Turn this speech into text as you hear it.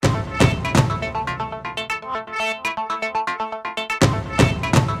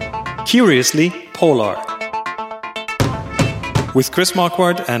Curiously Polar with Chris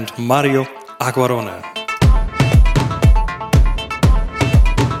Marquardt and Mario Aguarone.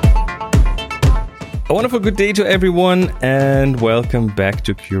 A wonderful good day to everyone and welcome back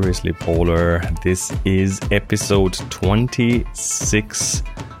to Curiously Polar. This is episode 26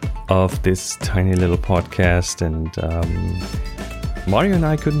 of this tiny little podcast, and Mario and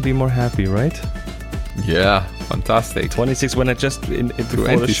I couldn't be more happy, right? Yeah, fantastic. 26. When I just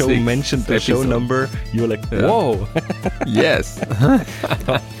before the show mentioned the show number, you were like, whoa. Yes.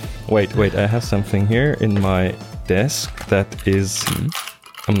 Wait, I have something here in my desk that is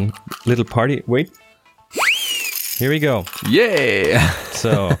little party. Wait. Here we go. Yeah.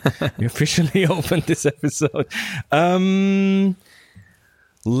 So we officially opened this episode.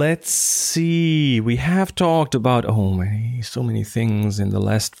 Let's see. We have talked about so many things in the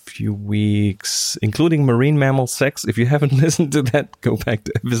last few weeks, including marine mammal sex. If you haven't listened to that, go back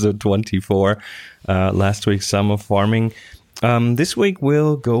to episode 24. Last week, summer farming. This week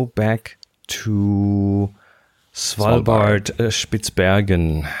we'll go back to Svalbard,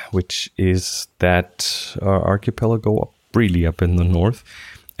 Spitsbergen, which is that archipelago really up in the north.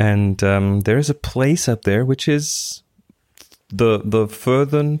 And there is a place up there which is the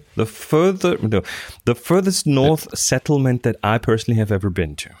furthest north settlement that I personally have ever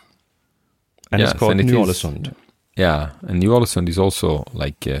been to. And it's called Ny-Ålesund. Yeah, and Ny-Ålesund is also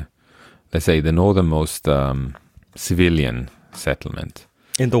like, let's say, the northernmost civilian settlement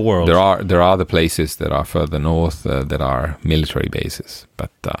in the world. There are other places that are further north that are military bases, but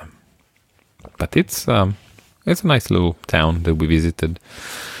it's a nice little town that we visited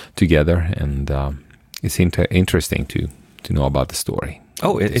together, and it's interesting to know about the story.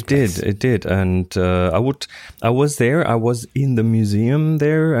 Oh, it did, and I was there. I was in the museum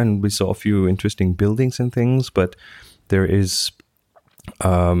there, and we saw a few interesting buildings and things. But there's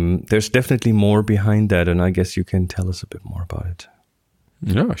definitely more behind that, and I guess you can tell us a bit more about it.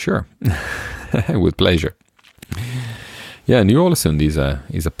 Yeah, sure, with pleasure. Yeah, Ny-Ålesund is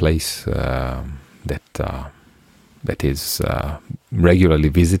a place that is regularly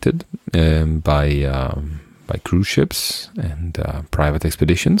visited by cruise ships and private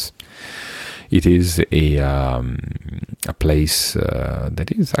expeditions. It is a place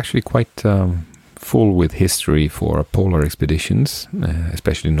that is actually quite full with history for polar expeditions,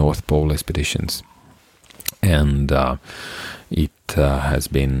 especially North Pole expeditions. And it has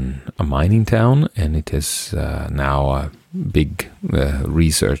been a mining town, and it is now a big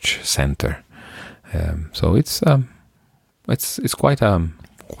research center. So it's quite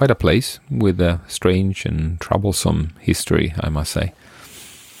a place with a strange and troublesome history, I must say.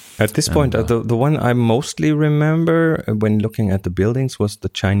 At this point, the one I mostly remember when looking at the buildings was the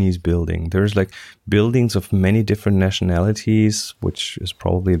Chinese building. There's like buildings of many different nationalities, which is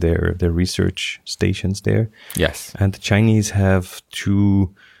probably their research stations there. Yes. And the Chinese have two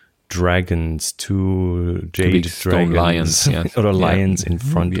dragons, two jade dragons, lions, yes. or lions in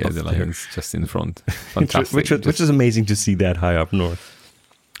front. Yeah, the lions just in front. Fantastic. which is amazing to see that high up north.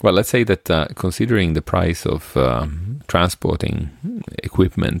 Well, let's say that considering the price of transporting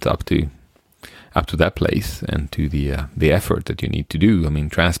equipment up to that place, and to the effort that you need to do, I mean,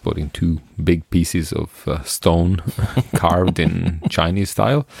 transporting two big pieces of stone carved in Chinese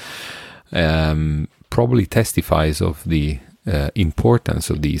style, probably testifies of the importance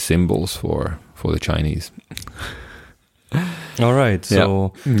of these symbols for the Chinese. All right.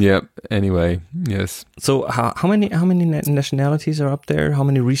 So yeah. Anyway, yes. So how many nationalities are up there? How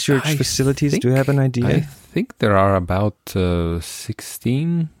many research facilities? Do you have an idea? I think there are about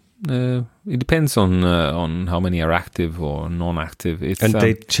 16. It depends on how many are active or non-active. And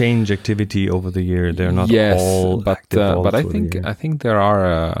they change activity over the year. They're not all active all but I the think there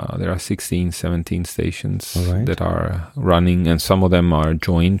are 16, 17 stations that are running, and some of them are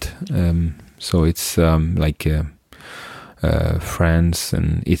joint. So it's like. France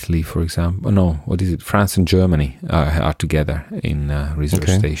and Italy, for example. No, what is it? France and Germany are together in research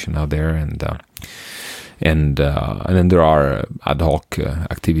station out there, and then there are ad hoc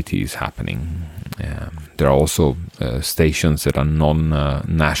activities happening. There are also stations that are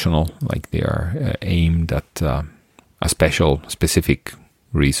non-national, like they are aimed at a specific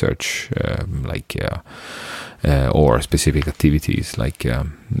research, or specific activities, like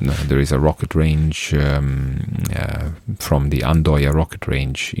there is a rocket range from the Andøya rocket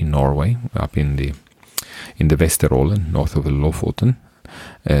range in Norway, up in the Vesterålen, north of Lofoten,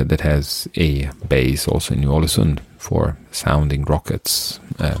 that has a base also in Ny-Ålesund for sounding rockets,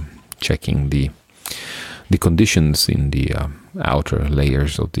 checking the conditions in the outer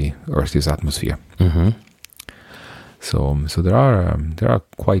layers of the Earth's atmosphere. Mm-hmm. So there are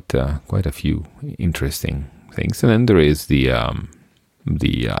quite a few interesting things, and then there is the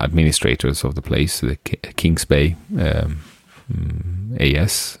administrators of the place, the Kings Bay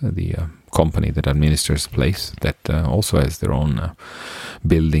AS, the company that administers the place, that also has their own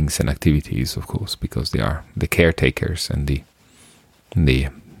buildings and activities, of course, because they are the caretakers and the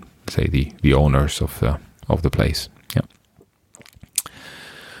owners of the place.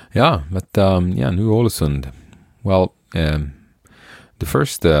 But Ny-Ålesund. Well, the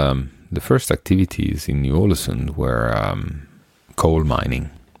first activities in Ny-Ålesund were coal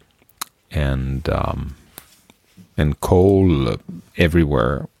mining, and coal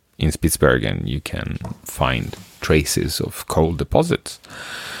everywhere in Spitsbergen. You can find traces of coal deposits,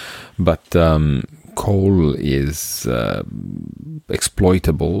 but coal is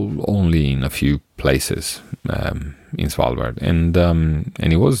exploitable only in a few places in Svalbard, and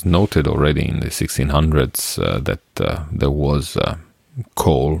it was noted already in the 1600s that there was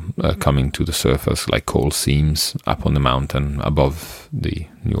coal coming to the surface, like coal seams up on the mountain above the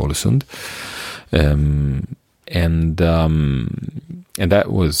Ny-Ålesund, and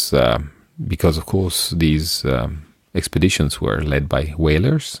that was because, of course, these expeditions were led by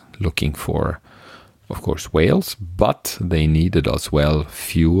whalers looking for, of course, whales, but they needed as well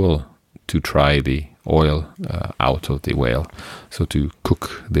fuel to try the oil out of the whale, so to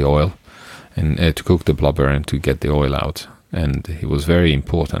cook the oil and to cook the blubber and to get the oil out. And it was very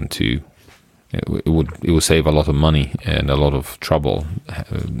important it would save a lot of money and a lot of trouble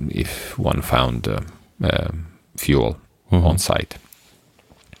if one found fuel on site.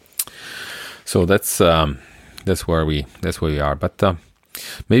 So that's where we are. But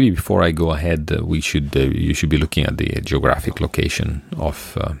maybe before I go ahead, you should be looking at the geographic location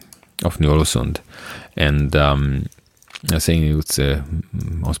of Ny-Ålesund, and I'm saying it's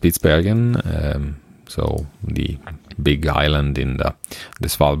on Spitsbergen, so the big island in the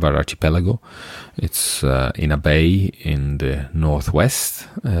Svalbard archipelago. It's in a bay in the northwest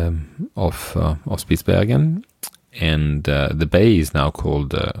of Spitsbergen, and the bay is now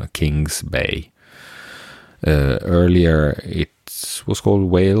called Kings Bay. Earlier it was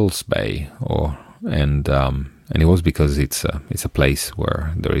called Whales Bay, and it was because it's a place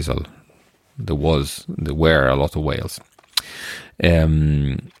where there were a lot of whales.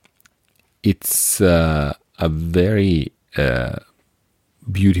 It's a very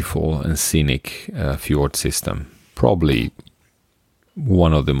beautiful and scenic fjord system, probably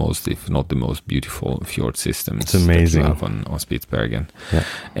one of the most, if not the most beautiful fjord systems. It's amazing. That you have on Spitsbergen. Yeah.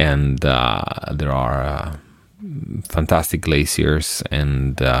 And there are fantastic glaciers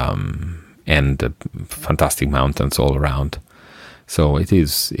and fantastic mountains all around. So it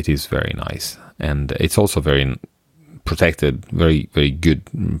is very nice, and it's also very protected, very good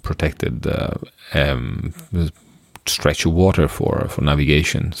protected stretch of water for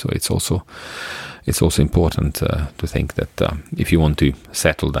navigation. So it's also important to think that if you want to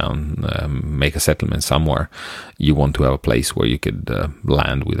settle down, make a settlement somewhere, you want to have a place where you could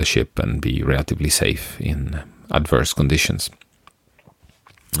land with a ship and be relatively safe in adverse conditions.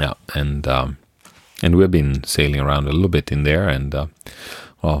 Yeah, and we've been sailing around a little bit in there, and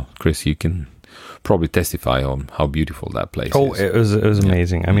well, Chris, you can probably testify on how beautiful that place is. Oh, it was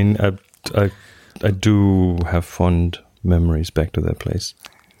amazing. I mean, I do have fond memories back to that place.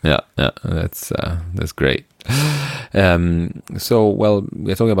 Yeah, that's great. So, well,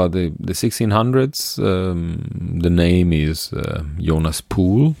 we're talking about the 1600s. The name is Jonas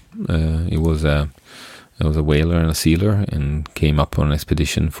Pool. He was a whaler and a sealer, and came up on an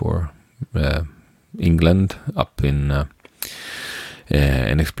expedition for England, up in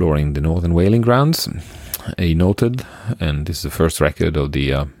and exploring the northern whaling grounds. He noted, and this is the first record of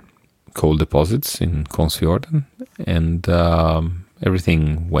the coal deposits in Kongsfjorden, and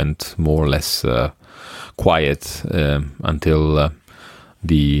everything went more or less quiet until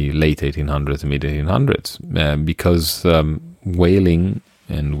the late 1800s and mid 1800s, because whaling,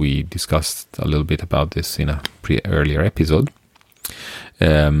 and we discussed a little bit about this in a earlier episode,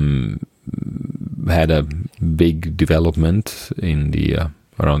 had a big development in the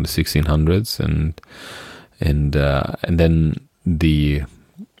around the 1600s, and then the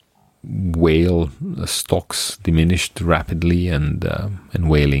whale stocks diminished rapidly, and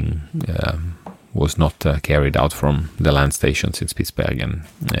whaling was not carried out from the land stations in Spitsbergen,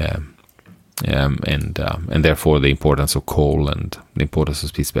 and therefore the importance of coal and the importance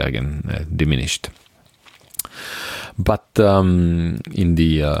of Spitsbergen diminished. But in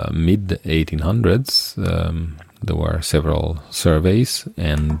the mid 1800s, there were several surveys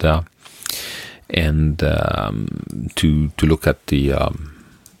and to look at the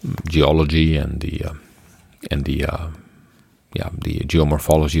geology and the the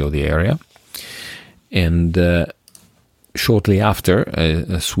geomorphology of the area. And shortly after,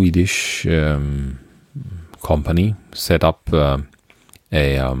 a Swedish company set up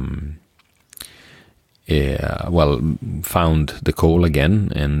found the coal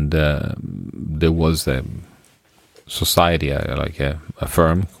again, and there was a society, like a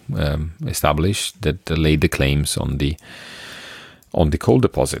firm established that laid the claims on the coal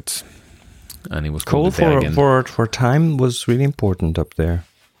deposits, and it was coal for time was really important up there.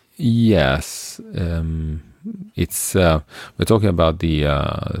 Yes, it's we're talking about the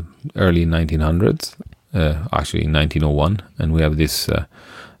early 1900s, actually 1901, and we have this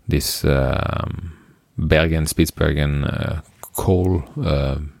Bergen Spitsbergen coal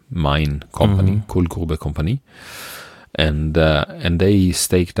mine company, Kullgruber Company, and they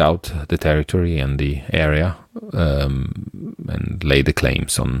staked out the territory and the area and laid the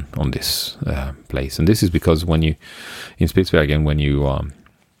claims on this place. And this is because when you in Spitsbergen, when you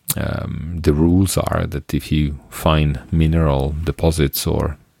the rules are that if you find mineral deposits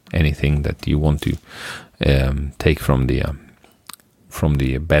or anything that you want to take from the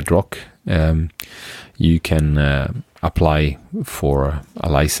bedrock, you can apply for a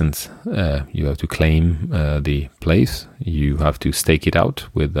license. You have to claim the place. You have to stake it out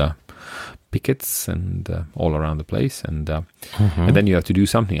with pickets and all around the place, and then you have to do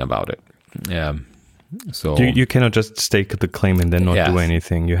something about it. So you cannot just stake the claim and then not do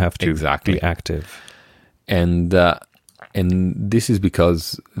anything. You have to be active. And this is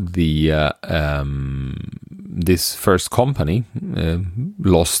because this first company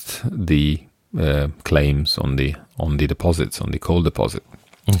lost the claims on the deposits, on the coal deposit.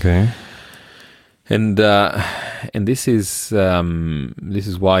 Okay. And this is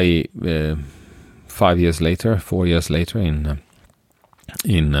why 4 years later,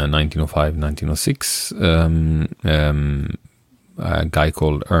 in 1905, 1906, a guy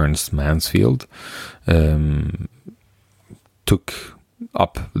called Ernst Mansfield took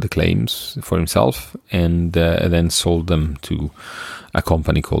up the claims for himself and then sold them to a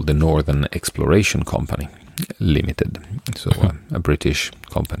company called the Northern Exploration Company Limited, so a British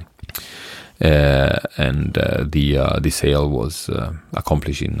company. And the sale was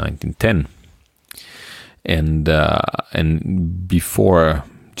accomplished in 1910. And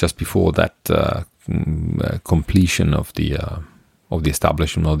just before that completion of the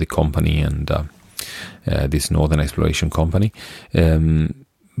establishment of the company and this Northern Exploration Company,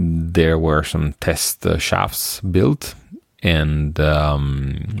 there were some test shafts built, and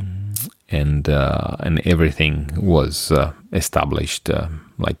everything was established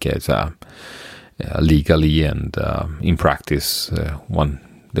like as legally, and in practice,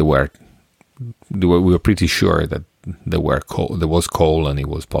 we were pretty sure that there was coal and it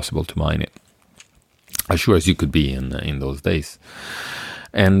was possible to mine it, as sure as you could be in those days.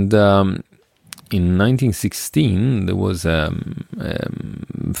 And in 1916, there was a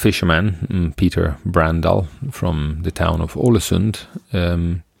fisherman, Peter Brandal, from the town of Ålesund,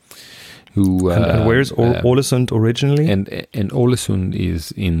 who... and where's Ålesund originally? And Ålesund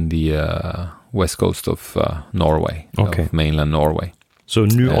is in the west coast of Norway, of mainland Norway. So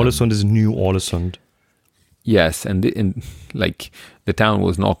New Ålesund is New Ålesund. Yes, and the town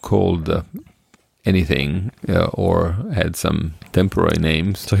was not called anything or had some temporary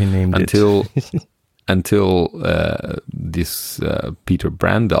names. So he named until this Peter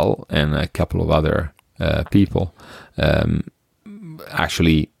Brandal and a couple of other people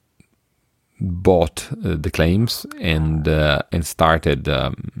actually bought the claims and started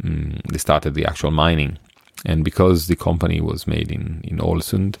they started the actual mining. And because the company was made in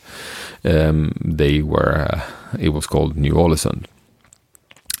Ålesund, it was called New Ålesund.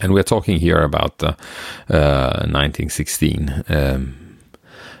 And we're talking here about 1916,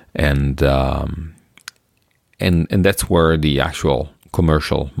 and that's where the actual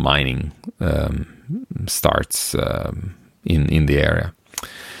commercial mining starts in the area.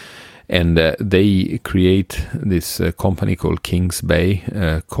 And they create this company called Kings Bay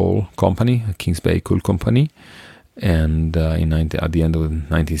Coal Company, Kings Bay Coal Company, and at the end of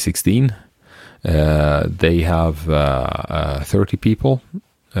 1916, they have 30 people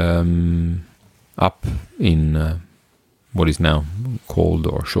up in what is now called,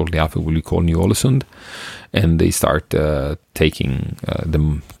 or shortly after will be called, New Ålesund, and they start taking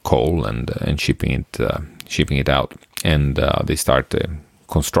the coal and shipping it out, and they start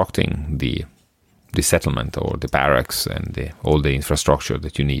constructing the settlement or the barracks and all the infrastructure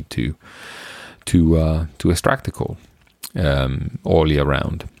that you need to extract the coal all year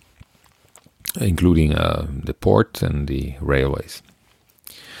round, including the port and the railways.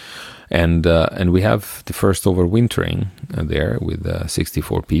 and we have the first overwintering there with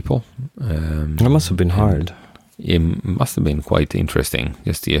 64 people. It must have been hard. It must have been quite interesting.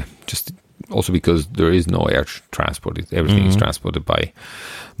 Just also because there is no air transport; everything is transported by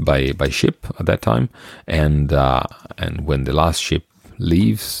ship at that time, and when the last ship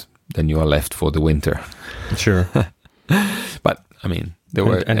leaves, then you are left for the winter. Sure. But I mean, there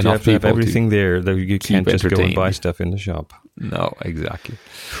were and enough you have to have people everything there. That you can't just go and buy stuff in the shop. No, exactly.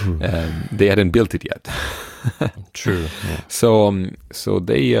 They hadn't built it yet. True. Yeah. So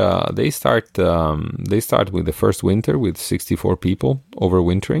they start with the first winter with 64 people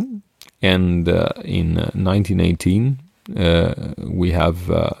overwintering, and in 1918 we have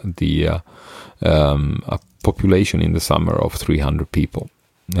a population in the summer of 300 people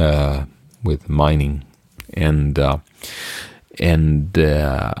with mining and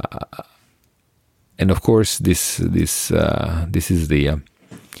of course this is the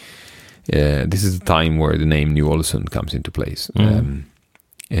time where the name New Ålesund comes into place.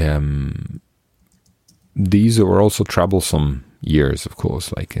 These were also troublesome years, of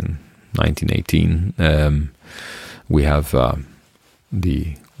course. Like in 1918, we have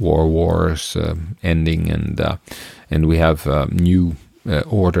the wars ending, and we have new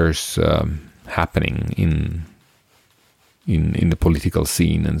orders happening in the political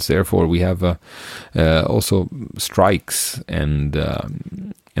scene, and therefore we have also strikes, and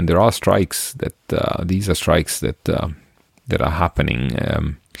there are strikes that these are strikes that are happening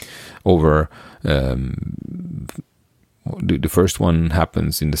over. The first one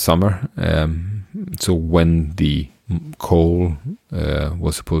happens in the summer, so when the coal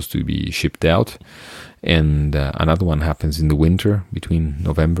was supposed to be shipped out, and another one happens in the winter between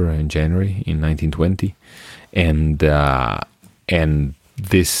November and January in 1920. And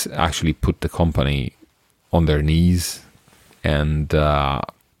this actually put the company on their knees, and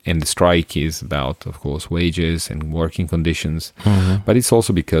the strike is about, of course, wages and working conditions, but it's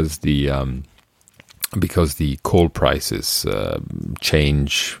also because the coal prices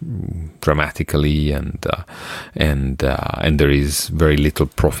change dramatically, and there is very little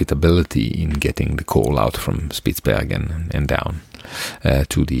profitability in getting the coal out from Spitsbergen and down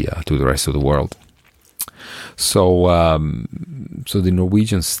to the rest of the world. So the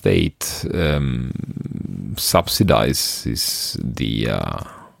Norwegian state subsidizes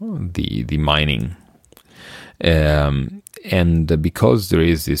the mining, and because there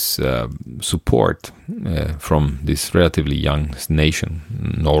is this support from this relatively young nation,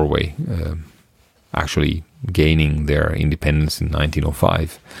 Norway, actually gaining their independence in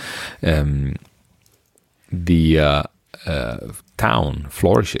 1905, the town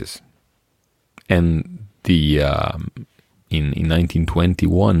flourishes, and in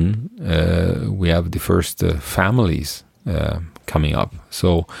 1921 we have the first families coming up.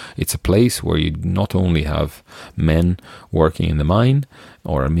 So it's a place where you not only have men working in the mine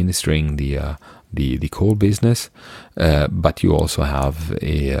or administering the coal business, but you also have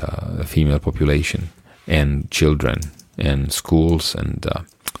a female population and children and schools, and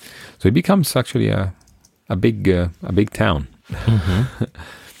so it becomes actually a big town.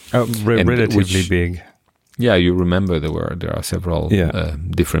 Relatively big. Yeah, you remember there are several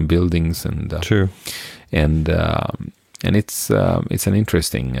different buildings, and true, and it's an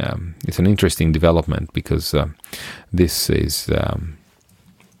interesting development, because this is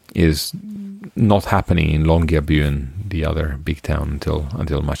not happening in Longyearbyen, the other big town,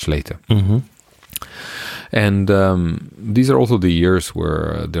 until much later. And these are also the years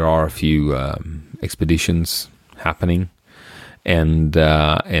where there are a few expeditions happening. And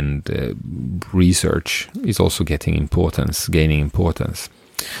research is also gaining importance.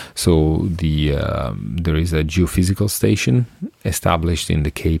 So there is a geophysical station established in the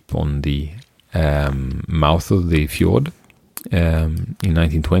Cape on the mouth of the fjord in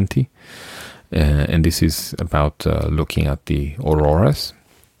 1920, and this is about looking at the auroras.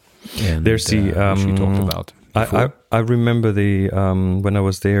 And there's the which we talked about before. I remember when I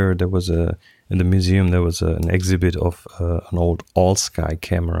was there was in the museum there was an exhibit of an old all-sky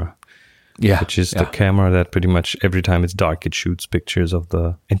camera, which is the camera that pretty much every time it's dark it shoots pictures of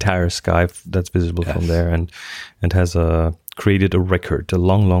the entire sky that's visible from there, and has created a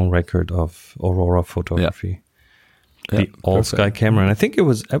long record of aurora photography. The all-sky camera, and I think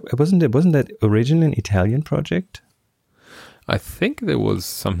wasn't that originally an Italian project? I think there was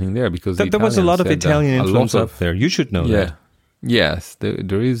something there, because there was a lot of Italian influence up there. You should know that. Yes,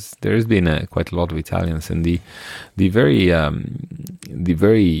 there has been quite a lot of Italians, and the very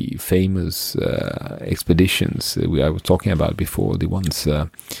famous expeditions I was talking about before, the ones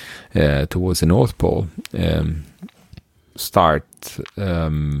towards the North Pole, start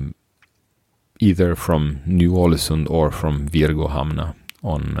either from Ny-Ålesund or from Virgohamna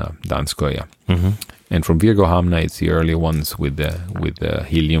on Danskoja. And from Virgohamna, it's the early ones with the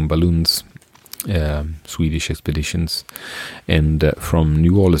helium balloons, Swedish expeditions. And from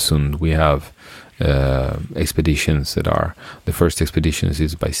Ny-Ålesund, we have expeditions that are, the first expeditions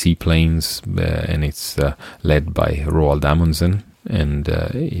is by seaplanes, and it's led by Roald Amundsen, and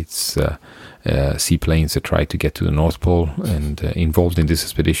it's seaplanes that try to get to the North Pole. And involved in this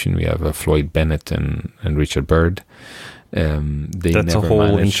expedition, we have Floyd Bennett and Richard Byrd. That's a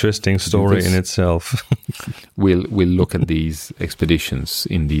whole interesting story in itself. We'll look at these expeditions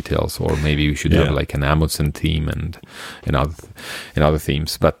in details, or maybe we should have like an Amundsen theme and other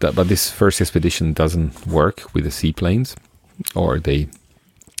themes. But this first expedition doesn't work with the seaplanes, or they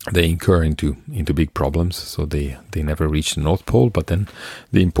incur into big problems, so they never reach the North Pole. But then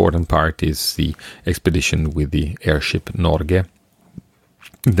the important part is the expedition with the airship Norge.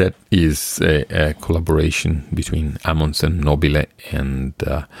 That is a collaboration between Amundsen, Nobile, and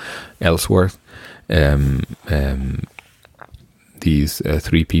Ellsworth. These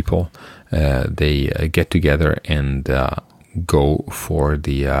three people, they get together and go for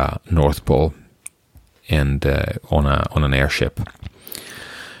the North Pole, and on an airship.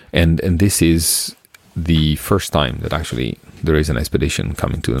 And this is the first time that actually there is an expedition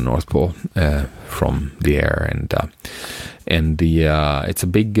coming to the North Pole from the air, and it's a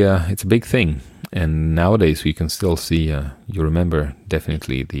big thing. And nowadays we can still see. You remember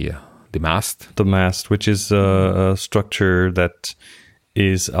definitely the mast. The mast, which is a structure that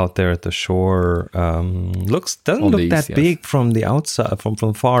is out there at the shore. Doesn't look that big from the outside,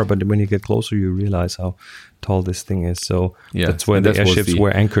 from far, but when you get closer, you realize how tall this thing is. So that's where the airships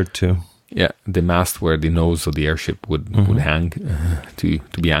were anchored to. Yeah, the mast where the nose of the airship would hang to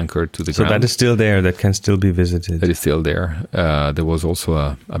be anchored to the ground. So that is still there. That can still be visited. That is still there. There was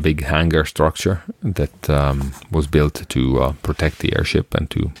also a big hangar structure that was built to protect the airship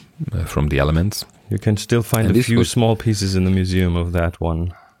and from the elements. You can still find a few small pieces in the museum of that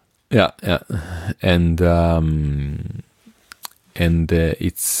one. Yeah, and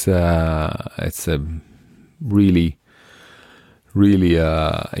it's a really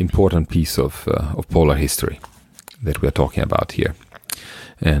important piece of polar history that we are talking about here.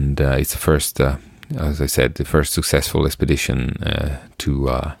 And it's the first, as I said, the first successful expedition to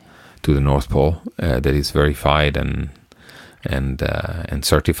the North Pole that is verified and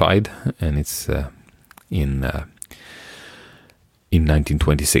certified, and it's in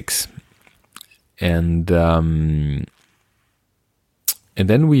 1926. And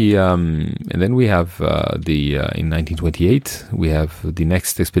then we have in 1928 we have the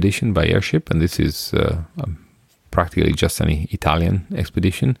next expedition by airship, and this is practically just an Italian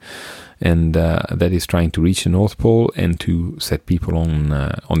expedition, and that is trying to reach the North Pole and to set people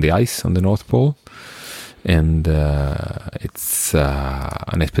on the ice on the North Pole. And it's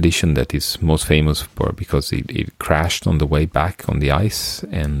an expedition that is most famous because it crashed on the way back on the ice,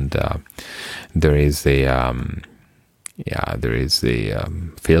 and there is a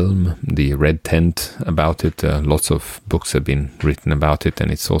film, The Red Tent, about it. Lots of books have been written about it,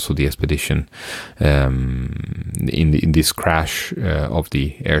 and it's also the expedition in this crash of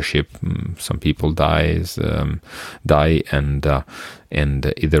the airship. Some people die, and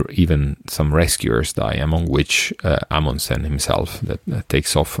even some rescuers die, among which Amundsen himself, that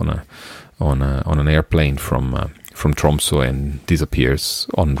takes off on an airplane from Tromsø and disappears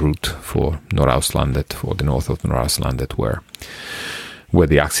en route for Nordaustlandet, for the north of Nordaustlandet, where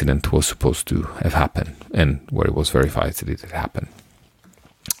the accident was supposed to have happened, and where it was verified that it had happened.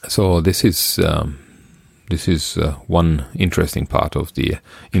 So this is one interesting part of the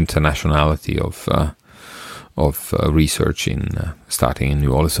internationality of research starting in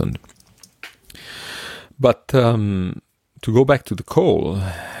Ny-Ålesund. But to go back to the coal,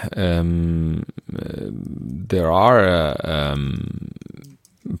 there are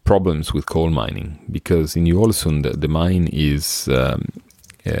problems with coal mining, because in Ny-Ålesund the mine is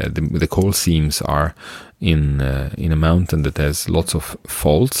the coal seams are in a mountain that has lots of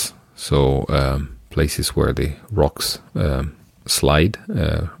faults, so places where the rocks slide,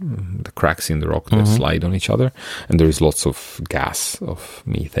 the cracks in the rock that slide on each other, and there is lots of gas, of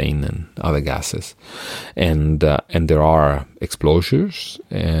methane and other gases, and there are explosions,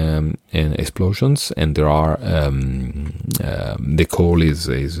 and there are the coal is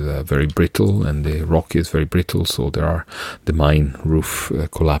very brittle, and the rock is very brittle, so the mine roof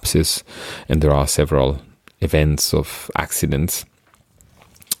collapses, and there are several events of accidents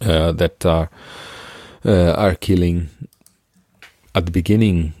that are killing. At the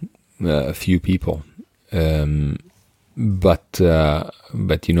beginning, a few people,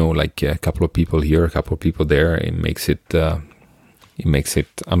 you know, like a couple of people here, a couple of people there, it makes it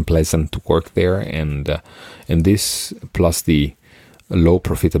unpleasant to work there, and this plus the low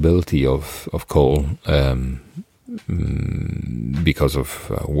profitability of coal because of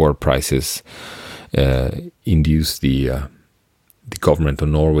war prices induced the government of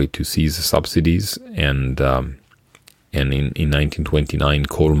Norway to seize the subsidies, and in 1929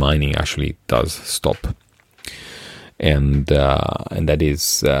 coal mining actually does stop, and that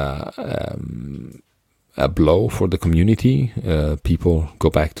is a blow for the community. People go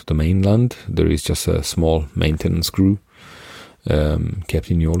back to the mainland. There is just a small maintenance crew kept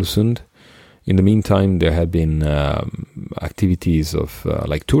in Ny-Ålesund. In the meantime, there had been activities of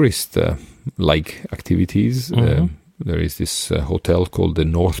like tourist like activities. There is this hotel called the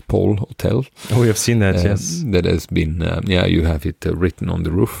North Pole Hotel. Oh, we have seen that, yes. That has been, you have it written on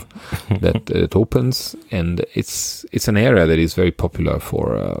the roof that it opens, and it's an area that is very popular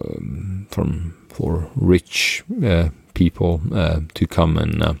for rich people to come,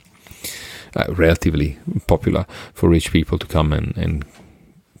 and relatively popular for rich people to come and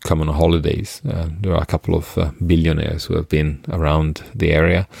come on holidays. There are a couple of billionaires who have been around the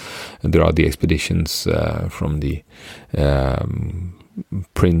area, and there are the expeditions from the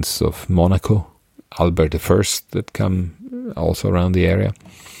Prince of Monaco, Albert I, that come also around the area,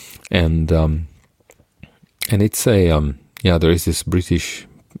 and it's there is this British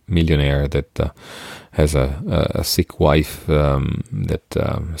millionaire that has a sick wife that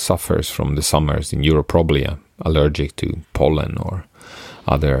suffers from the summers in Europe, probably allergic to pollen or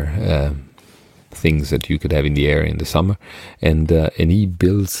other things that you could have in the air in the summer, and he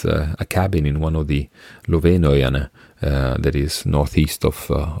builds a cabin in one of the Lovenøyene that is northeast of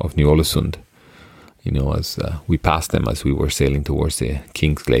Ny-Ålesund. You know, as we passed them as we were sailing towards the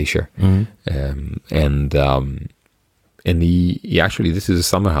King's Glacier, and he actually, this is a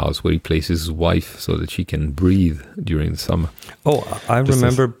summer house where he places his wife so that she can breathe during the summer. Oh, I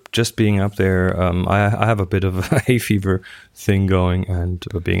remember just being up there. I have a bit of a hay fever thing going, and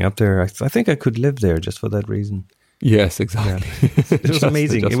being up there, I think I could live there just for that reason. Yes, exactly. Yeah. It was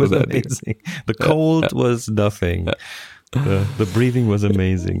amazing. It was amazing. The cold was nothing. The breathing was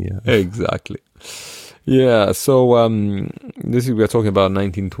amazing. Yeah, exactly. Yeah, so we are talking about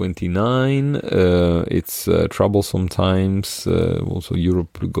 1929. It's troublesome times. Also,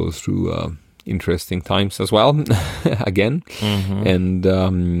 Europe goes through interesting times as well. Again, and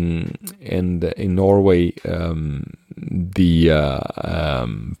in Norway, the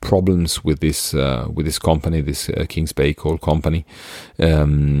problems with this company, this Kings Bay Coal Company,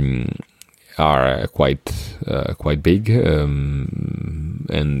 are quite big,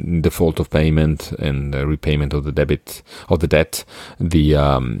 and default of payment and repayment of the debt, the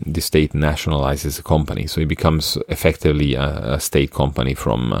state nationalizes the company, so it becomes effectively a state company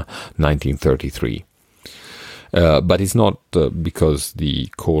from 1933. But it's not because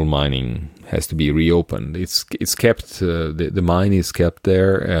the coal mining has to be reopened. It's kept. The mine is kept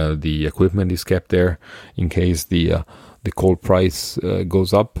there. The equipment is kept there in case the coal price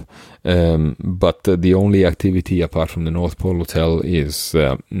goes up, but the only activity apart from the North Pole Hotel is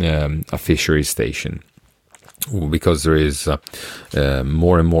a fishery station, because there is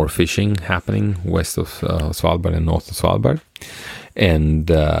more and more fishing happening west of Svalbard and north of Svalbard, and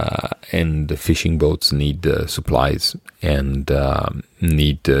the fishing boats need supplies and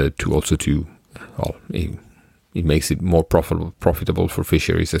need to also to it makes it more profitable for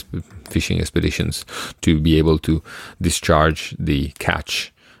fishing expeditions to be able to discharge the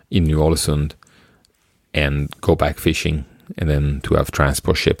catch in Ny-Ålesund and go back fishing, and then to have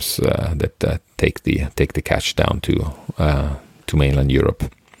transport ships that take the catch down to mainland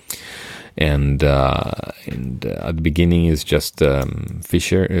Europe. And at the beginning is just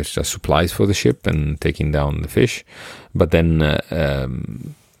it's just supplies for the ship and taking down the fish, but then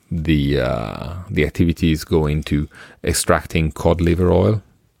the activities go into extracting cod liver oil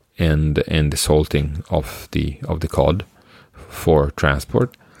and the salting of the cod for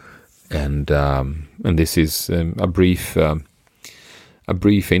transport, and this is a brief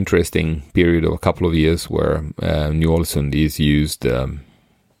interesting period of a couple of years where Ny-Ålesund is used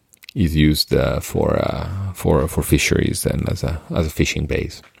for fisheries and as a fishing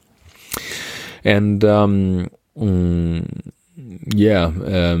base, and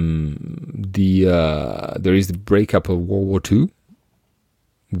there is the breakup of World War II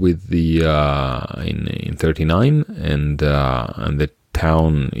with the in 39, and the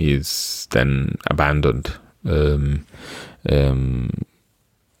town is then abandoned,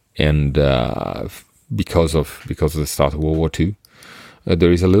 because of the start of World War II.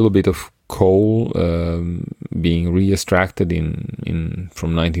 There is a little bit of coal being re-extracted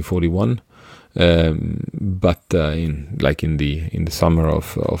from 1941, but in the summer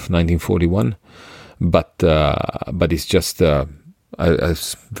of 1941, but it's just a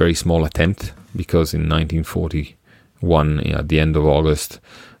very small attempt, because in 1941, at the end of August,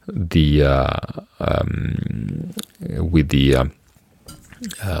 with the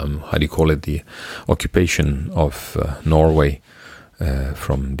how do you call it, the occupation of Norway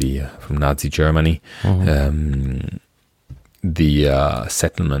from Nazi Germany, the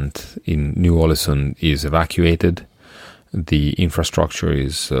settlement in Ny-Ålesund is evacuated, the infrastructure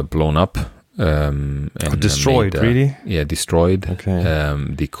is blown up, and destroyed. Really? Yeah, destroyed. Okay.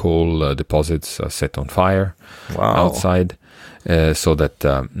 The coal deposits are set on fire. Wow. Outside, so that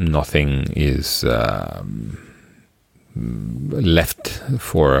nothing is left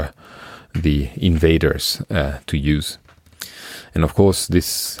for the invaders to use. And of course,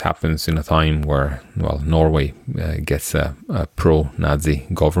 this happens in a time where, Norway gets a pro-Nazi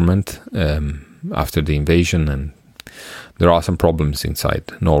government after the invasion, and there are some problems inside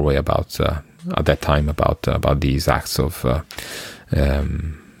Norway about at that time about these acts of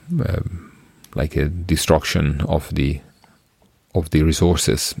like a destruction of the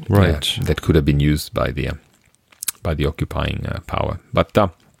resources, right, that could have been used by the occupying power. But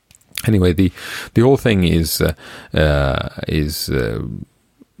anyway, the whole thing is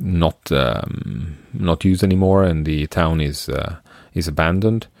not used anymore, and the town is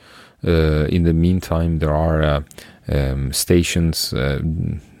abandoned. In the meantime, there are stations,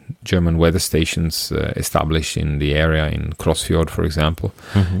 German weather stations established in the area, in Krossfjord, for example,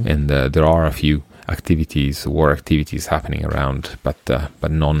 and there are a few war activities happening around, but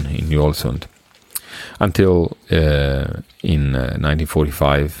none in Ny-Ålesund. Until in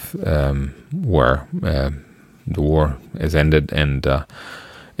 1945, where the war has ended, and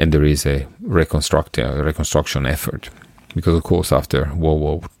there is a reconstruction effort, because of course after World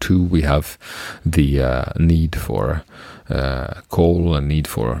War II we have the need for coal and need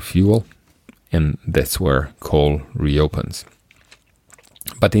for fuel, and that's where coal reopens.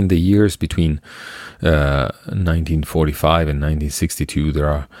 But in the years between 1945 and 1962, there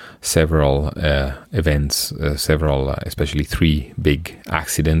are several events, especially 3 big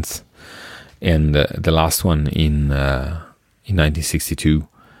accidents, and the last one in 1962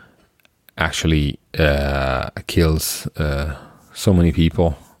 actually kills so many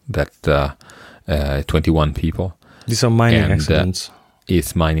people, that 21 people. These are mining accidents.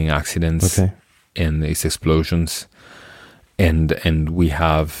 It's mining accidents, okay, and it's explosions. And we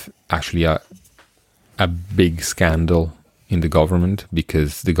have actually a big scandal in the government,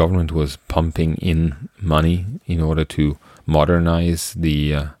 because the government was pumping in money in order to modernize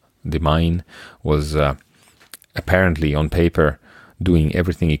the mine, was apparently on paper doing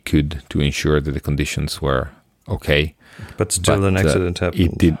everything it could to ensure that the conditions were okay. But still, an accident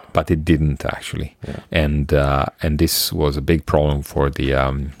happened. It didn't actually, yeah. And this was a big problem for the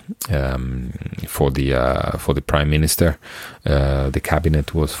prime minister. The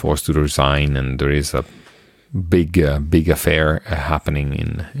cabinet was forced to resign, and there is a big affair happening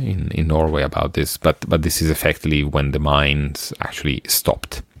in Norway about this. But this is effectively when the mines actually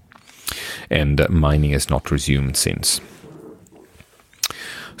stopped, and mining has not resumed since.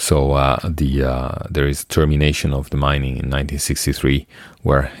 So there is termination of the mining in 1963,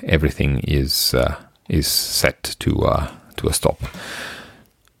 where everything is set to a stop.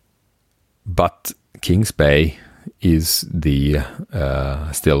 But Kings Bay is the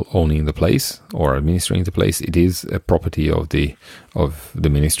still owning the place or administering the place. It is a property of the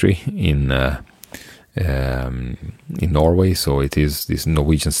ministry in Norway, so it is this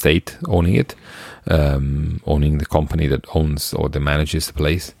Norwegian state owning it, owning the company that owns or that manages the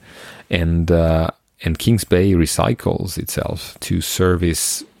place, and Kings Bay recycles itself to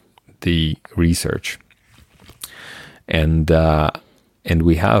service the research, and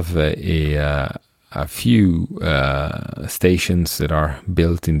we have a few stations that are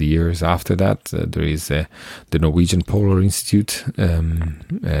built in the years after that. There is the Norwegian Polar Institute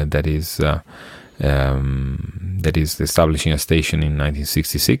that is establishing a station in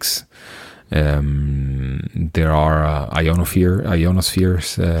 1966. There are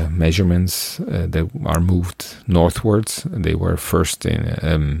ionospheres measurements that are moved northwards. They were first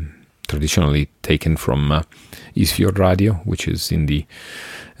traditionally taken from Isfjord Radio, which is in the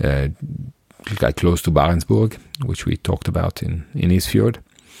close to Barentsburg, which we talked about in Isfjord.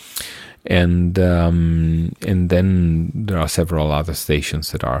 And then there are several other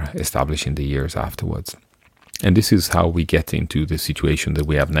stations that are established in the years afterwards. And this is how we get into the situation that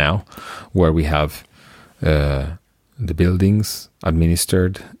we have now, where we have the buildings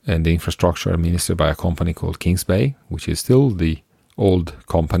administered and the infrastructure administered by a company called Kingsbay, which is still the old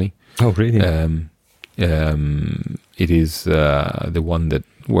company. Oh, really? It is the one that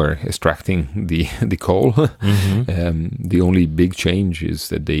were extracting the coal. The only big change is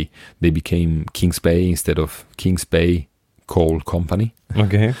that they became Kingsbay instead of Kingsbay Coal Company.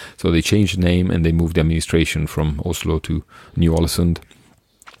 Okay. So they changed the name and they moved the administration from Oslo to Ny-Ålesund.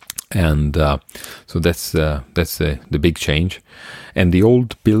 And so that's the big change. And the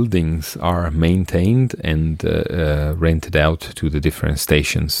old buildings are maintained and rented out to the different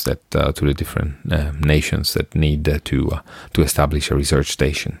stations to the different nations that need to establish a research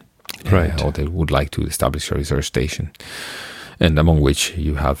station, right? Or they would like to establish a research station, and among which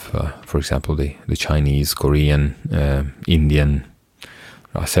you have, for example, the Chinese, Korean, Indian,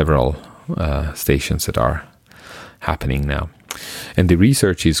 several stations that are happening now. And the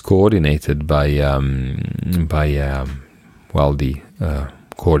research is coordinated there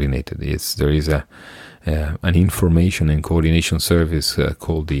is an information and coordination service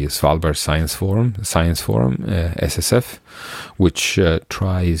called the Svalbard Science Forum, SSF, which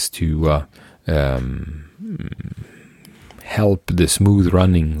tries to help the smooth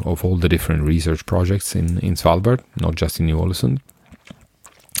running of all the different research projects in Svalbard, not just in Ny-Ålesund.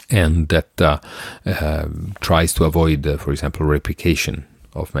 And that tries to avoid, for example, replication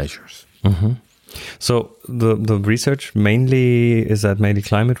of measures. Mm-hmm. So the research mainly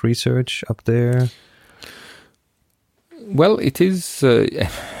climate research up there? Well, it is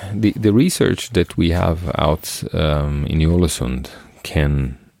the research that we have out in Ny-Ålesund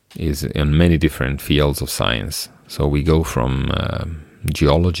is in many different fields of science. So we go from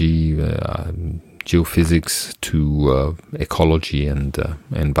geology, geophysics to ecology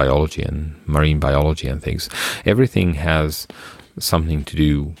and biology and marine biology and things. Everything has something to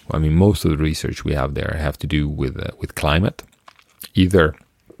do. I mean, most of the research we have there have to do with climate, either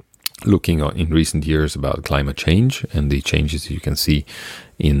looking in recent years about climate change and the changes you can see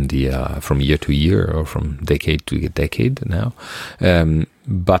in the from year to year or from decade to decade now,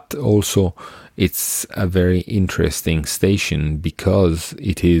 but also it's a very interesting station because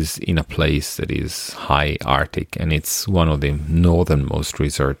it is in a place that is high Arctic, and it's one of the northernmost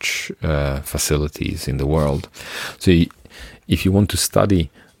research facilities in the world. So if you want to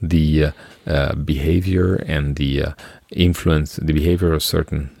study the behavior and the the behavior of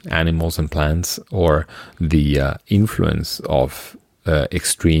certain animals and plants, or the influence of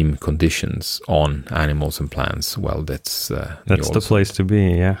extreme conditions on animals and plants, well, that's the place to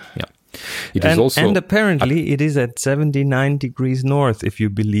be. Yeah. And apparently it is at 79 degrees north, if you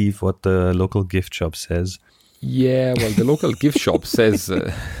believe what the local gift shop says. Yeah, well, the local gift shop says,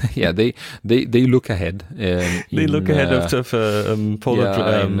 they look ahead. They look ahead of polar.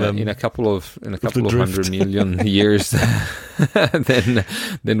 In a couple of 100 million years,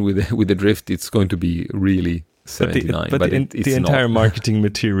 then with the drift, it's going to be really 79. But the entire marketing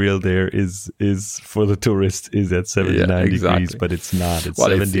material there is for the tourist is at 79 degrees, but it's not. It's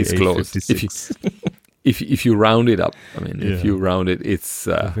 78, it's close. 56. If you round it up, I mean, if you round it, it's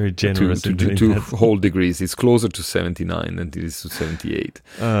very generous to whole degrees. It's closer to 79 than it is to 78.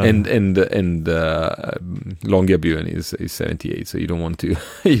 And Longyearbyen is 78. So you don't want to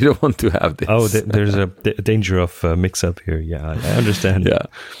have this. Oh, there's a danger of mix up here. Yeah, I understand. Yeah,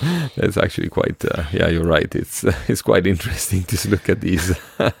 that's actually quite. You're right. It's quite interesting to look at these.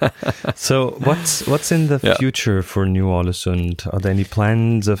 So what's in the future for Ny-Ålesund? Are there any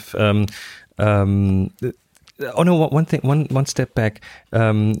plans of? One step back.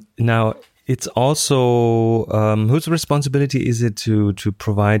 Now, it's also whose responsibility is it to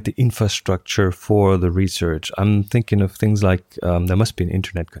provide the infrastructure for the research? I'm thinking of things like there must be an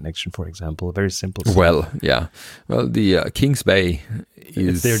internet connection, for example, a very simple. Well, the Kingsbay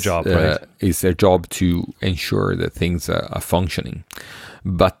is their job, right? Is their job to ensure that things are functioning,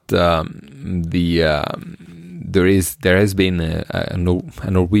 but there has been a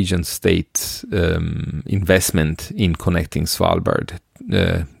Norwegian state investment in connecting Svalbard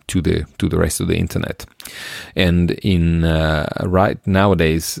to the rest of the internet, and in right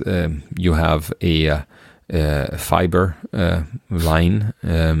nowadays you have a fiber line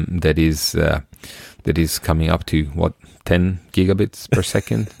that is coming up to 10 gigabits per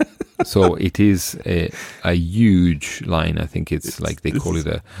second. So it is a huge line. I think it's like they call it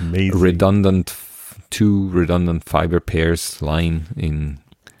a amazing. Two redundant fiber pairs line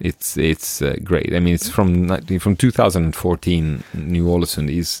it's great. I mean, it's from 2014. Ny-Ålesund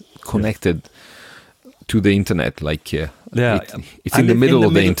is connected to the internet. Like it's in the middle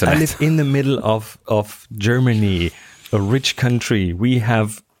of the internet. I live in the middle of Germany, a rich country. We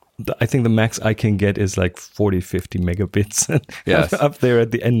have I think the max I can get is like 40, 50 megabits. Yes. Up there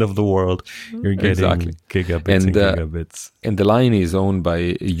at the end of the world, you're getting gigabits and gigabits. And the line is owned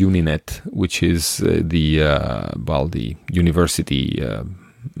by Uninet, which is the university.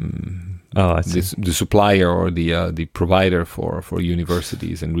 I see. The supplier or the provider for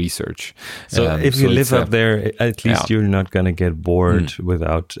universities and research. So if you live up there, at least you're not going to get bored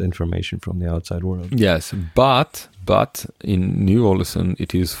without information from the outside world. Yes, but in Ny-Ålesund,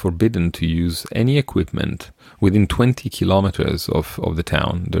 it is forbidden to use any equipment within 20 kilometers of the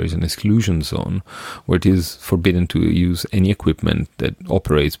town. There is an exclusion zone where it is forbidden to use any equipment that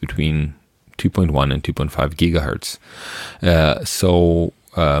operates between 2.1 and 2.5 gigahertz.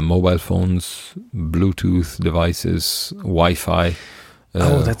 Mobile phones, Bluetooth devices, Wi-Fi,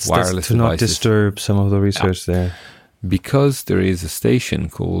 that's wireless to devices. not disturb some of the research there. Because there is a station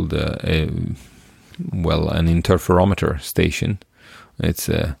called an interferometer station. It's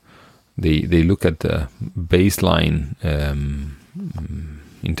they look at the baseline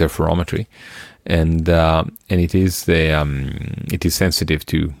interferometry, and it is sensitive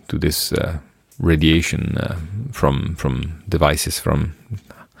to this radiation from devices from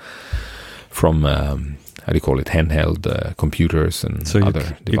how do you call it, handheld computers and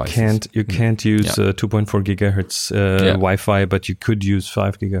other devices. You can't use 2.4 gigahertz Wi-Fi, but you could use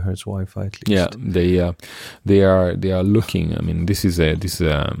 5 gigahertz Wi-Fi at least. Yeah, they are looking. I mean, this is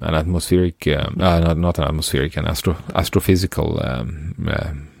an atmospheric, not an atmospheric, an astrophysical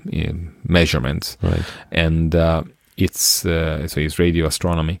measurements, right? And it's radio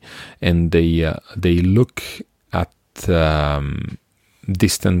astronomy, and they look at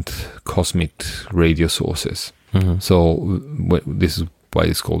distant cosmic radio sources. Mm-hmm. So this is why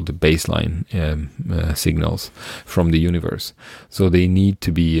it's called the baseline signals from the universe. So they need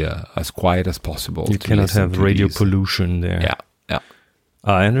to be as quiet as possible. You cannot have radio pollution there. Yeah.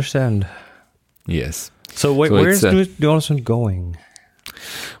 I understand. Yes. So where is Ny-Ålesund going?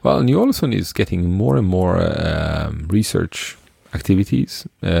 Well, Ny-Ålesund is getting more and more research activities.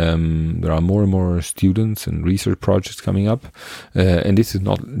 There are more and more students and research projects coming up. And this is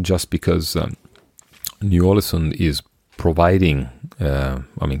not just because Ny-Ålesund is providing,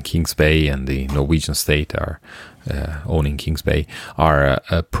 Kings Bay and the Norwegian state are owning Kings Bay, are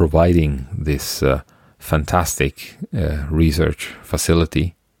providing this fantastic research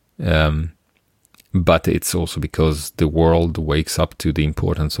facility. But it's also because the world wakes up to the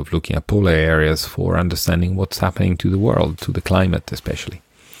importance of looking at polar areas for understanding what's happening to the world, to the climate especially.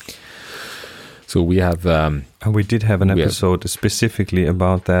 So we have... and we did have an episode specifically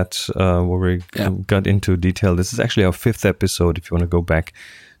about that, where we got into detail. This is actually our 5th episode, if you want to go back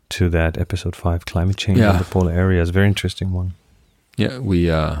to that, episode 5, Climate Change in the Polar Areas. Very interesting one. Yeah, we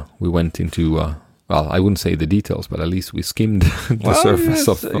went into... I wouldn't say the details, but at least we skimmed the surface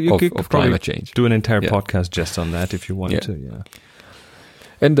of climate change. Do an entire podcast just on that if you want to. Yeah,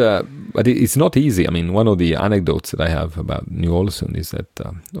 and but it's not easy. I mean, one of the anecdotes that I have about Ny-Ålesund is that,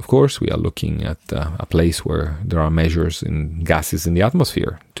 of course, we are looking at a place where there are measures in gases in the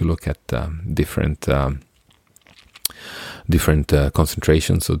atmosphere to look at different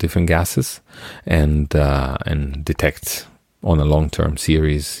concentrations of different gases and detect on a long-term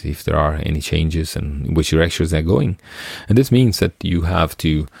series if there are any changes and in which directions they're going. And this means that you have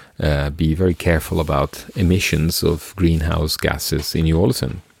to be very careful about emissions of greenhouse gases in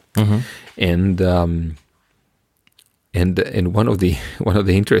Ny-Ålesund. Mm-hmm. And one of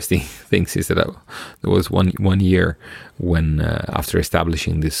the interesting things is that there was one year when after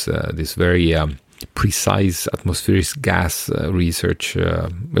establishing this very precise atmospheric gas research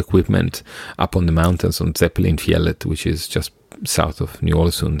equipment up on the mountains on Zeppelinfjellet, which is just south of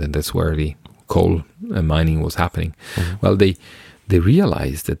Ny-Ålesund, and that's where the coal mining was happening. Mm-hmm. Well, they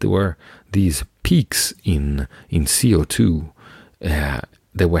realized that there were these peaks in CO2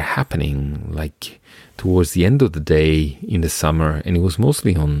 that were happening like towards the end of the day in the summer, and it was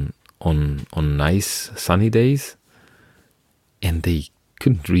mostly on nice sunny days, and they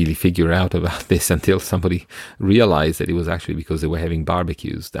couldn't really figure out about this until somebody realized that it was actually because they were having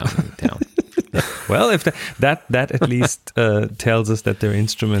barbecues down in town. Well, if that at least tells us that their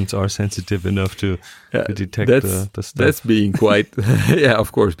instruments are sensitive enough to detect the stuff. That's being quite,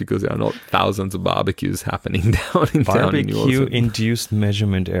 of course, because there are not thousands of barbecues happening down in town. Barbecue-induced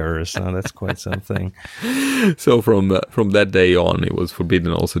measurement errors. Now that's quite something. So from that day on, it was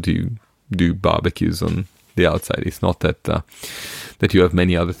forbidden also to do barbecues on the outside. It's not that you have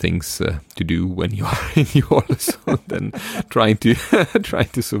many other things to do when you are in Ny-Ålesund than trying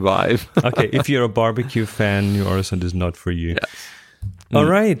to survive. Okay, if you're a barbecue fan, Ny-Ålesund is not for you. Yes. All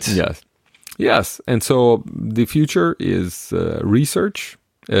right. Yes. And so the future is research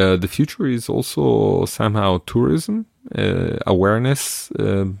The future is also somehow tourism, awareness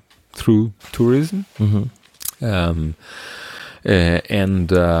through tourism. And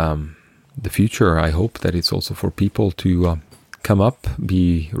the future, I hope that it's also for people to come up,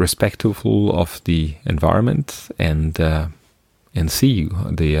 be respectful of the environment, and see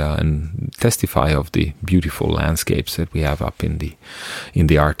and testify of the beautiful landscapes that we have up in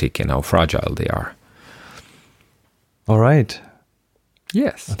the Arctic and how fragile they are. All right.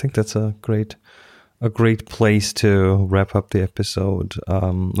 Yes, I think that's a great place to wrap up the episode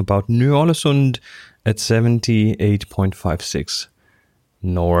about Ny-Ålesund at 78.56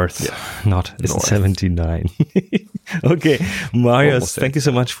 north. Yeah. Not north. 79. Okay, Marius, thank you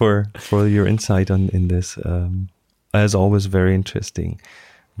so much for your insight in this. As always, very interesting.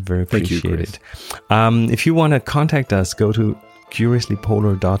 Very appreciated. If you want to contact us, go to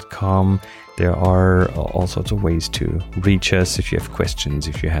curiouslypolar.com. There are all sorts of ways to reach us if you have questions,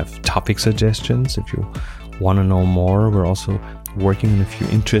 if you have topic suggestions, if you want to know more. We're also working on a few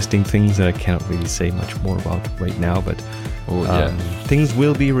interesting things that I cannot really say much more about right now, but things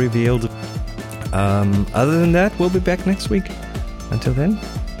will be revealed. Other than that, we'll be back next week. Until then,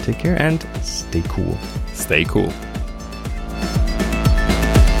 take care and stay cool. Stay cool.